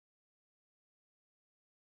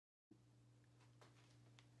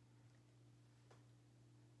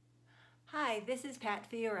Hi, this is Pat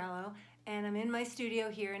Fiorello, and I'm in my studio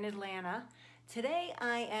here in Atlanta. Today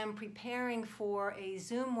I am preparing for a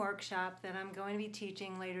Zoom workshop that I'm going to be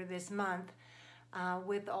teaching later this month.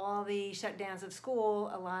 With all the shutdowns of school,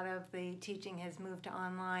 a lot of the teaching has moved to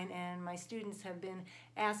online, and my students have been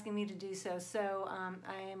asking me to do so. So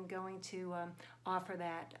I am going to offer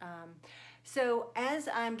that. So as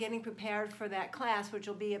I'm getting prepared for that class, which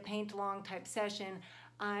will be a paint-along type session,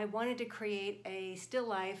 I wanted to create a still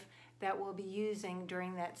life that we'll be using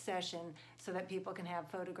during that session so that people can have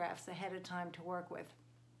photographs ahead of time to work with.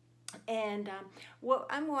 And what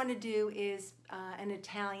I want to do is an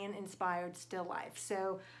Italian-inspired still life.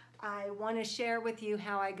 So I want to share with you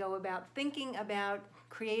how I go about thinking about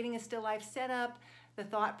creating a still life setup, the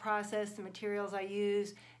thought process, the materials I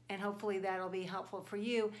use, and hopefully that'll be helpful for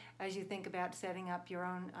you as you think about setting up your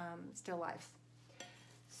own still lifes.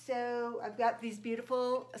 So I've got these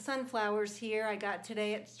beautiful sunflowers here I got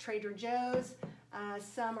today at Trader Joe's.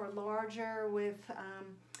 Some are larger with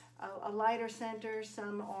a lighter center,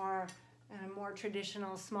 some are more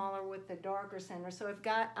traditional, smaller with the darker center. So I've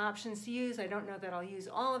got options to use. I don't know that I'll use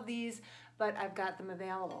all of these, but I've got them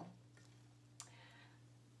available.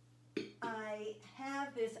 I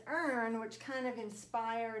have this urn which kind of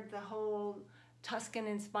inspired the whole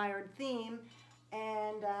Tuscan-inspired theme,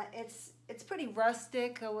 and it's pretty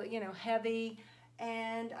rustic, heavy,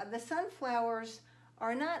 and the sunflowers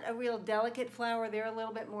are not a real delicate flower. They're a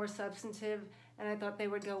little bit more substantive, and I thought they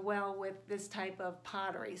would go well with this type of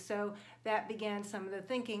pottery. So that began some of the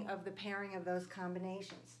thinking of the pairing of those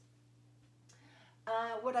combinations.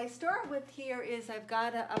 What I start with here is I've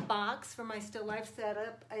got a box for my still life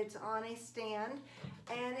setup. It's on a stand,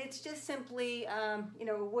 and it's just simply a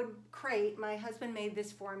wood crate. My husband made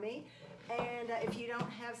this for me, and if you don't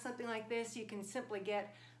have something like this, you can simply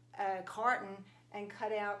get a carton and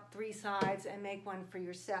cut out 3 sides and make one for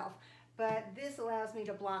yourself. But this allows me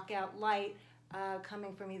to block out light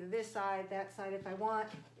coming from either this side, that side if I want.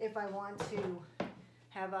 If I want to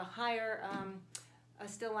have a higher a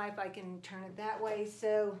still life, I can turn it that way.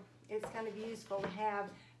 So it's kind of useful to have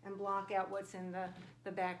and block out what's in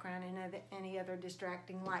the background and any other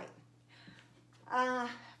distracting light. I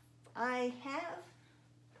have,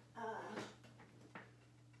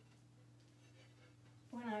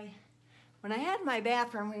 when I had my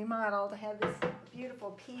bathroom remodeled, I had this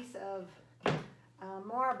beautiful piece of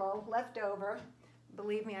marble left over.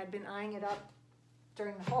 Believe me, I'd been eyeing it up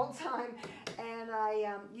during the whole time, and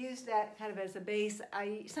I used that kind of as a base.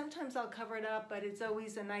 Sometimes I'll cover it up, but it's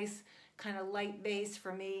always a nice kind of light base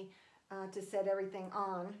for me to set everything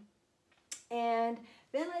on. And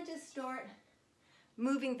then I just start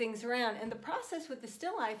moving things around, and the process with the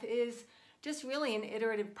still life is just really an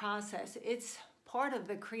iterative process. It's part of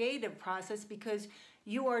the creative process because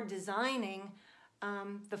you are designing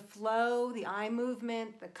the flow, the eye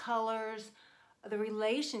movement, the colors, the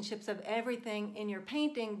relationships of everything in your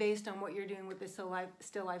painting based on what you're doing with the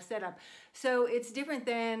still life setup. So it's different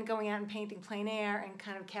than going out and painting plein air and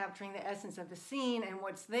kind of capturing the essence of the scene and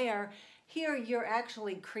what's there. Here you're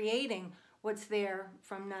actually creating what's there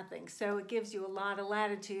from nothing. So it gives you a lot of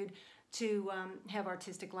latitude to have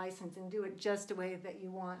artistic license and do it just the way that you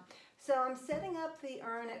want. So I'm setting up the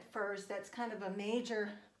urn at first. That's kind of a major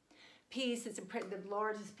piece. It's the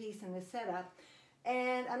largest piece in the setup.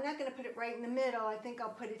 And I'm not going to put it right in the middle. I think I'll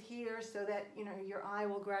put it here so that your eye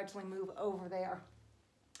will gradually move over there.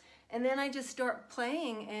 And then I just start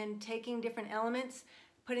playing and taking different elements,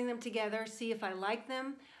 putting them together, see if I like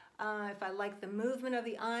them, if I like the movement of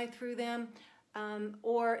the eye through them,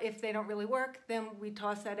 or if they don't really work, then we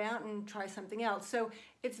toss that out and try something else. So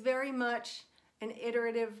it's very much an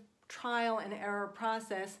iterative trial and error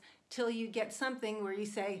process till you get something where you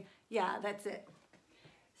say, yeah, that's it.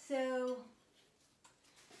 So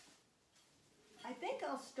I think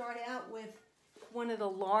I'll start out with one of the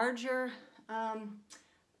larger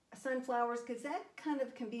sunflowers because that kind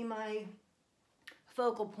of can be my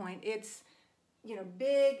focal point. It's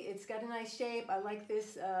big, it's got a nice shape. I like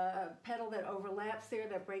this petal that overlaps there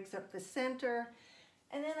that breaks up the center.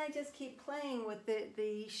 And then I just keep playing with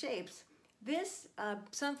the shapes. This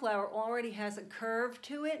sunflower already has a curve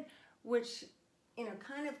to it, which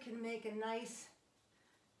kind of can make a nice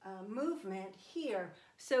movement here.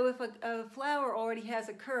 So if a flower already has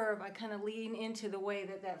a curve, I kind of lean into the way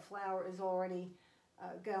that flower is already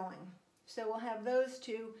going. So we'll have those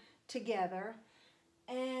two together,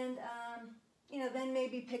 and then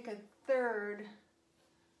maybe pick a third,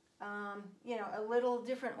 a little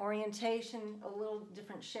different orientation, a little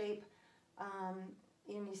different shape,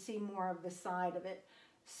 and you see more of the side of it.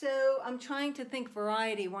 So I'm trying to think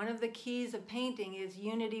variety. One of the keys of painting is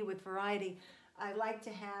unity with variety. I like to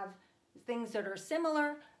have things that are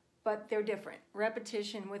similar, but they're different.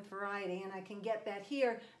 Repetition with variety, and I can get that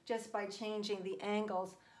here just by changing the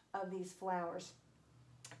angles of these flowers.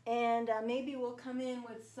 And maybe we'll come in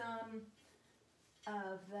with some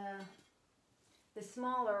of the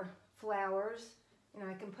smaller flowers. You know,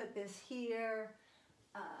 I can put this here.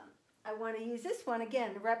 I want to use this one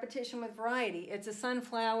again, repetition with variety. It's a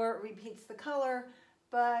sunflower, it repeats the color,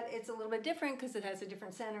 but it's a little bit different because it has a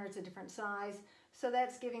different center, it's a different size. So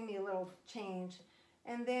that's giving me a little change.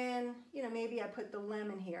 And then, you know, maybe I put the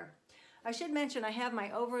lemon here. I should mention I have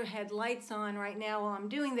my overhead lights on right now while I'm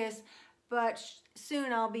doing this, but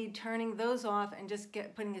soon I'll be turning those off and just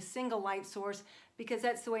putting a single light source because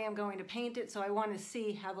that's the way I'm going to paint it. So I want to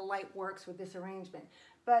see how the light works with this arrangement.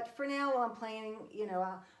 But for now, while I'm painting, you know,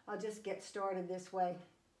 I'll just get started this way.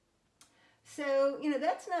 So, you know,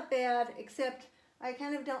 that's not bad, except I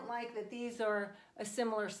kind of don't like that these are a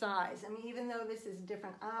similar size. I mean, even though this is a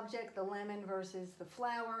different object, the lemon versus the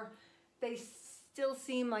flower, they still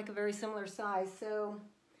seem like a very similar size. So,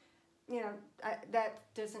 you know, that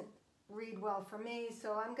doesn't read well for me,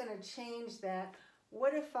 so I'm going to change that.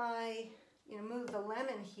 What if I, you know, move the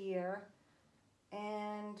lemon here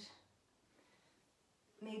and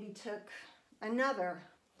maybe took another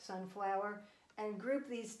sunflower and group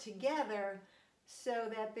these together so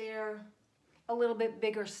that they're a little bit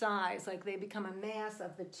bigger size, like they become a mass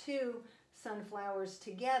of the two sunflowers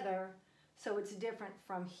together, so it's different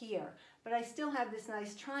from here. But I still have this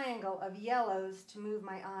nice triangle of yellows to move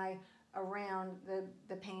my eye around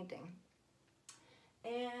the painting.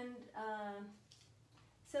 And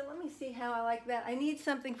so let me see how I like that. I need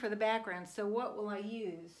something for the background, so what will I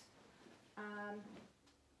use?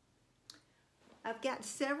 I've got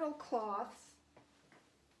several cloths,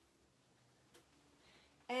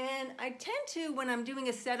 and I tend to, when I'm doing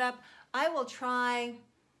a setup, I will try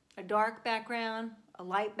a dark background, a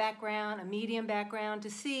light background, a medium background to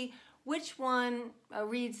see which one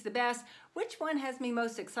reads the best, which one has me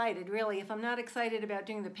most excited, really. If I'm not excited about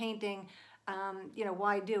doing the painting, you know,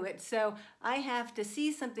 why do it? So I have to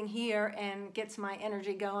see something here and gets my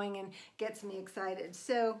energy going and gets me excited.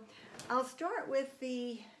 So I'll start with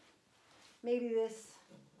maybe this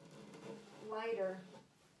lighter,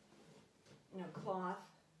 you know, cloth.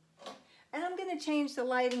 And I'm going to change the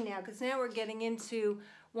lighting now because now we're getting into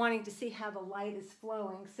wanting to see how the light is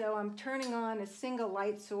flowing. So I'm turning on a single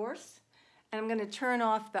light source, and I'm going to turn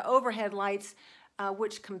off the overhead lights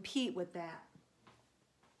which compete with that.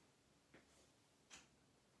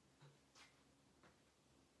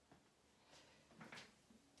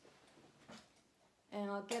 And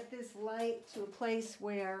I'll get this light to a place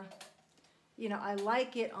where, you know, I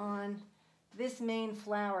like it on this main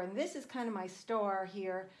flower. And this is kind of my star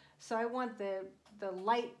here. So I want the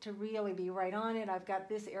light to really be right on it. I've got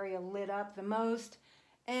this area lit up the most.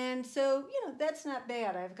 And so, you know, that's not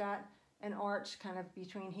bad. I've got an arch kind of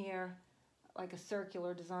between here, like a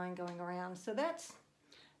circular design going around. So that's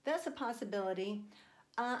a possibility.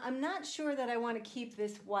 I'm not sure that I want to keep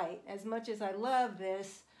this white. As much as I love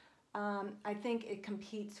this, I think it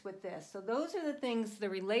competes with this. So those are the things,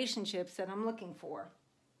 the relationships that I'm looking for.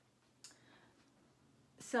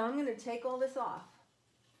 So I'm going to take all this off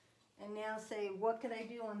and now say, what can I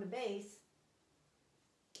do on the base?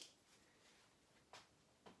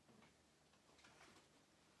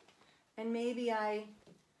 And maybe I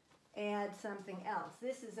add something else.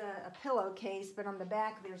 This is a pillowcase, but on the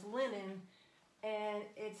back there's linen, and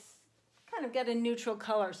it's kind of got a neutral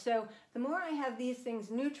color. So the more I have these things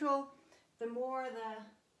neutral, the more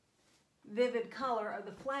the vivid color of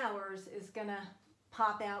the flowers is going to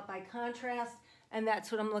pop out by contrast, and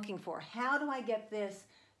that's what I'm looking for. How do I get this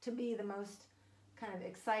to be the most kind of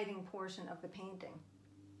exciting portion of the painting?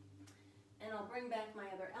 And I'll bring back my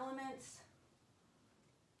other elements.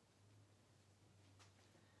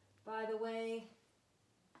 By the way,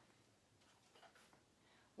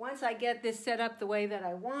 once I get this set up the way that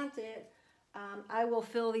I want it, I will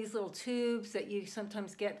fill these little tubes that you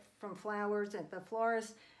sometimes get from flowers at the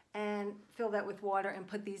florist and fill that with water and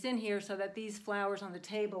put these in here so that these flowers on the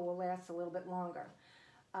table will last a little bit longer.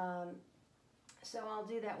 So I'll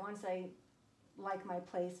do that once I like my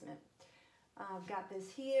placement. I've got this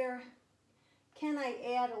here. Can I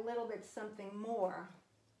add a little bit something more?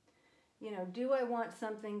 You know, do I want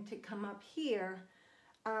something to come up here?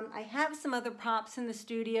 I have some other props in the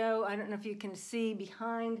studio. I don't know if you can see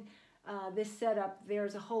behind this setup,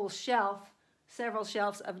 there's a whole shelf, several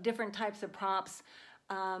shelves of different types of props,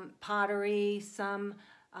 pottery, some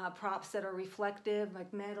props that are reflective,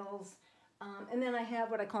 like metals. And then I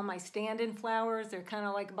have what I call my stand-in flowers. They're kind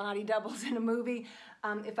of like body doubles in a movie.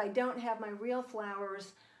 If I don't have my real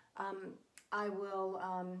flowers, I will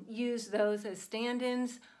use those as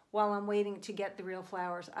stand-ins while I'm waiting to get the real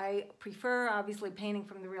flowers. I prefer, obviously, painting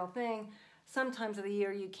from the real thing. Sometimes of the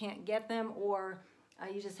year you can't get them, or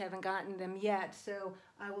you just haven't gotten them yet. So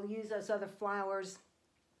I will use those other flowers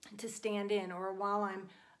to stand in, or while I'm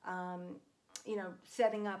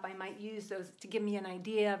setting up, I might use those to give me an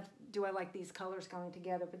idea of, do I like these colors going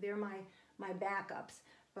together? But they're my backups.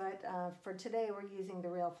 But for today, we're using the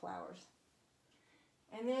real flowers.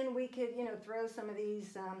 And then we could, throw some of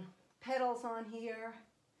these petals on here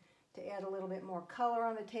to add a little bit more color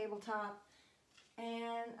on the tabletop.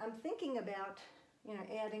 And I'm thinking about,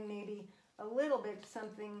 adding maybe a little bit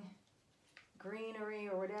something greenery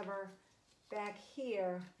or whatever back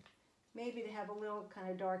here, maybe to have a little kind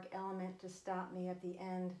of dark element to stop me at the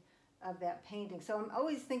end of that painting. So I'm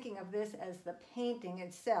always thinking of this as the painting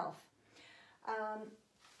itself.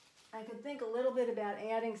 I could think a little bit about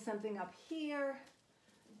adding something up here.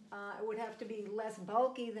 It would have to be less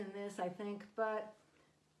bulky than this, I think, but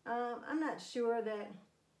I'm not sure that,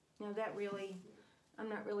 I'm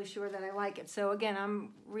not really sure that I like it. So again,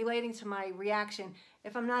 I'm relating to my reaction.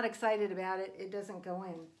 If I'm not excited about it, it doesn't go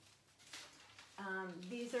in.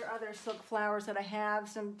 These are other silk flowers that I have.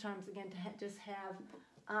 Sometimes, again, to just have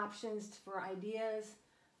options for ideas.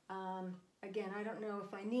 Again, I don't know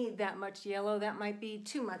if I need that much yellow. That might be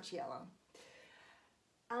too much yellow.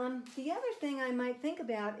 The other thing I might think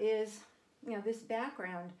about is, this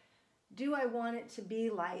background. Do I want it to be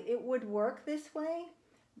light? It would work this way,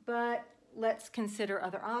 but let's consider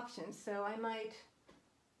other options. So I might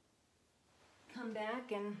come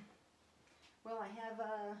back and, well, I have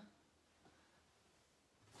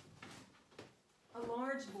a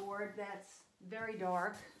large board that's very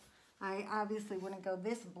dark. I obviously wouldn't go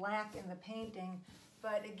this black in the painting,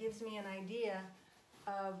 but it gives me an idea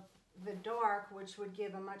of the dark, which would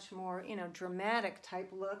give a much more, dramatic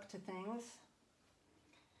type look to things.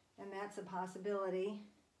 And that's a possibility.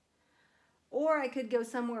 Or I could go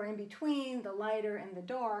somewhere in between the lighter and the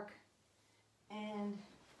dark and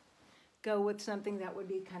go with something that would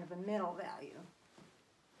be kind of a middle value.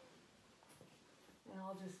 And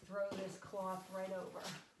I'll just throw this cloth right over.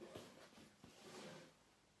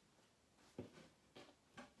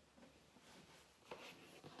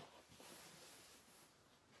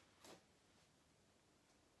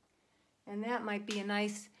 And that might be a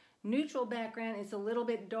nice neutral background. It's a little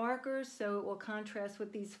bit darker, so it will contrast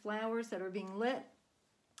with these flowers that are being lit.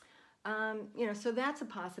 So that's a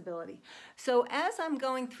possibility. So as I'm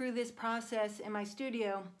going through this process in my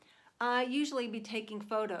studio, I usually be taking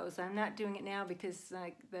photos. I'm not doing it now because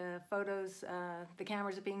the photos, the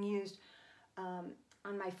cameras are being used on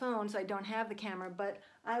my phone, so I don't have the camera, but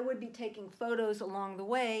I would be taking photos along the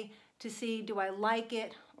way to see, do I like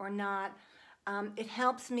it or not? It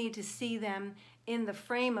helps me to see them in the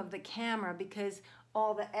frame of the camera because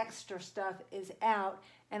all the extra stuff is out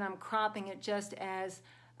and I'm cropping it just as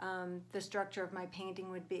the structure of my painting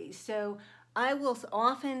would be. So I will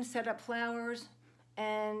often set up flowers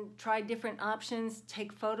and try different options,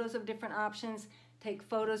 take photos of different options, take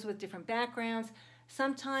photos with different backgrounds.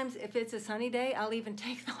 Sometimes if it's a sunny day, I'll even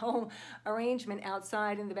take the whole arrangement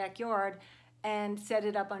outside in the backyard and set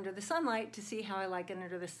it up under the sunlight to see how I like it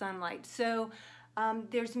under the sunlight. So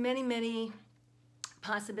there's many, many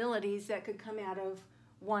possibilities that could come out of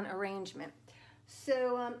one arrangement.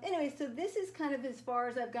 So anyway, so this is kind of as far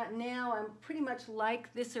as I've got now. I'm pretty much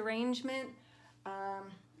like this arrangement.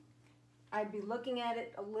 I'd be looking at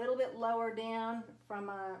it a little bit lower down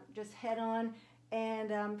from just head on.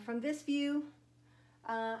 And from this view,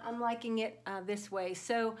 I'm liking it this way.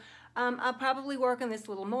 So I'll probably work on this a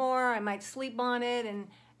little more. I might sleep on it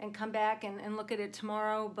and come back and look at it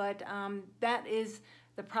tomorrow. But that is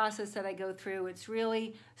the process that I go through. It's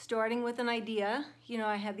really starting with an idea.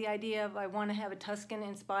 I had the idea of I want to have a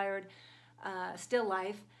Tuscan-inspired still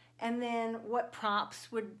life. And then what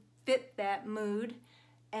props would fit that mood.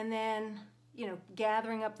 And then,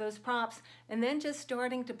 gathering up those props. And then just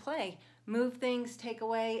starting to play. Move things, take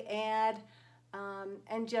away, add.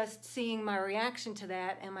 And just seeing my reaction to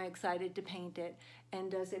that. Am I excited to paint it?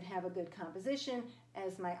 And does it have a good composition?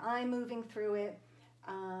 As my eye moving through it?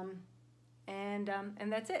 And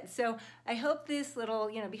that's it. So I hope this little,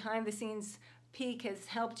 behind the scenes peek has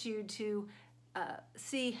helped you to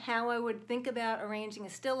see how I would think about arranging a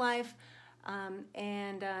still life.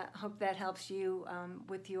 And hope that helps you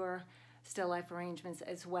with your still life arrangements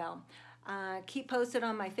as well. Keep posted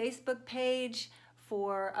on my Facebook page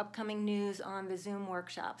for upcoming news on the Zoom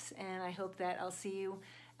workshops. And I hope that I'll see you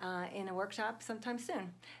in a workshop sometime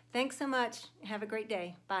soon. Thanks so much. Have a great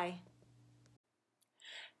day. Bye.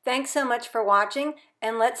 Thanks so much for watching,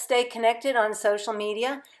 and let's stay connected on social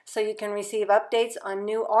media so you can receive updates on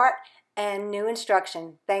new art and new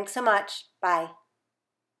instruction. Thanks so much. Bye.